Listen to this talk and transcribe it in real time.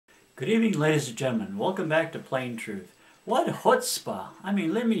Good evening, ladies and gentlemen. Welcome back to Plain Truth. What chutzpah? I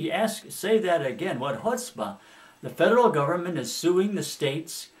mean, let me say that again. What chutzpah? The federal government is suing the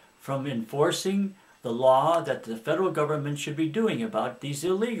states from enforcing the law that the federal government should be doing about these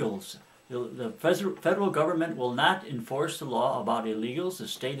illegals. The federal government will not enforce the law about illegals. The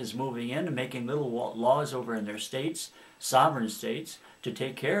state is moving in and making little laws over in their states, sovereign states, to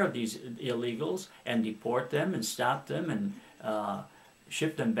take care of these illegals and deport them and stop them and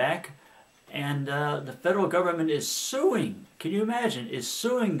ship them back. And the federal government is suing, can you imagine, is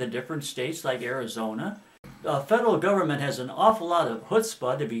suing the different states like Arizona. The federal government has an awful lot of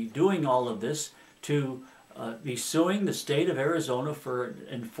chutzpah to be doing all of this, to be suing the state of Arizona for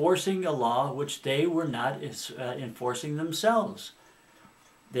enforcing a law which they were not enforcing themselves.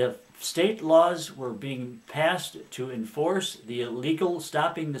 The state laws were being passed to enforce the illegal,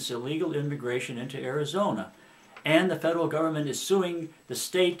 stopping this illegal immigration into Arizona. And the federal government is suing the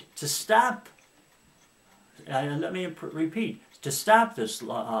state to stop, let me repeat, to stop this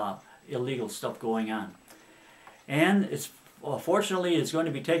illegal stuff going on. And fortunately, it's going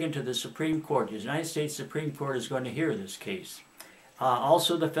to be taken to the Supreme Court. The United States Supreme Court is going to hear this case.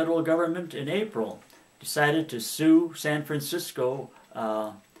 Also, the federal government in April decided to sue San Francisco,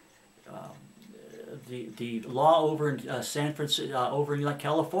 the law over in over in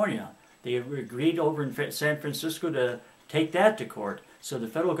California. They agreed over in San Francisco to take that to court. So the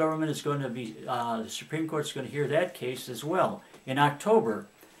federal government is going to be, the Supreme Court is going to hear that case as well. In October,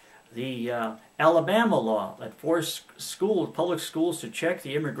 the Alabama law that forced public schools to check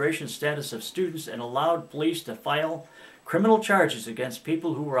the immigration status of students and allowed police to file criminal charges against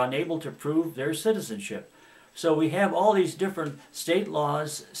people who were unable to prove their citizenship. So we have all these different state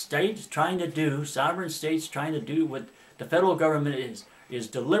laws, states trying to do, sovereign states trying to do what the federal government is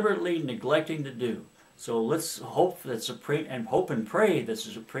deliberately neglecting to do. So let's hope that hope and pray that the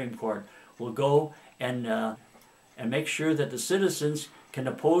Supreme Court will go and make sure that the citizens can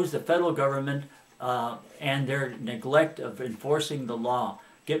oppose the federal government and their neglect of enforcing the law.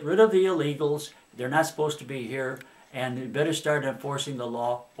 Get rid of the illegals. They're not supposed to be here, and you better start enforcing the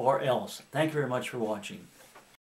law or else. Thank you very much for watching.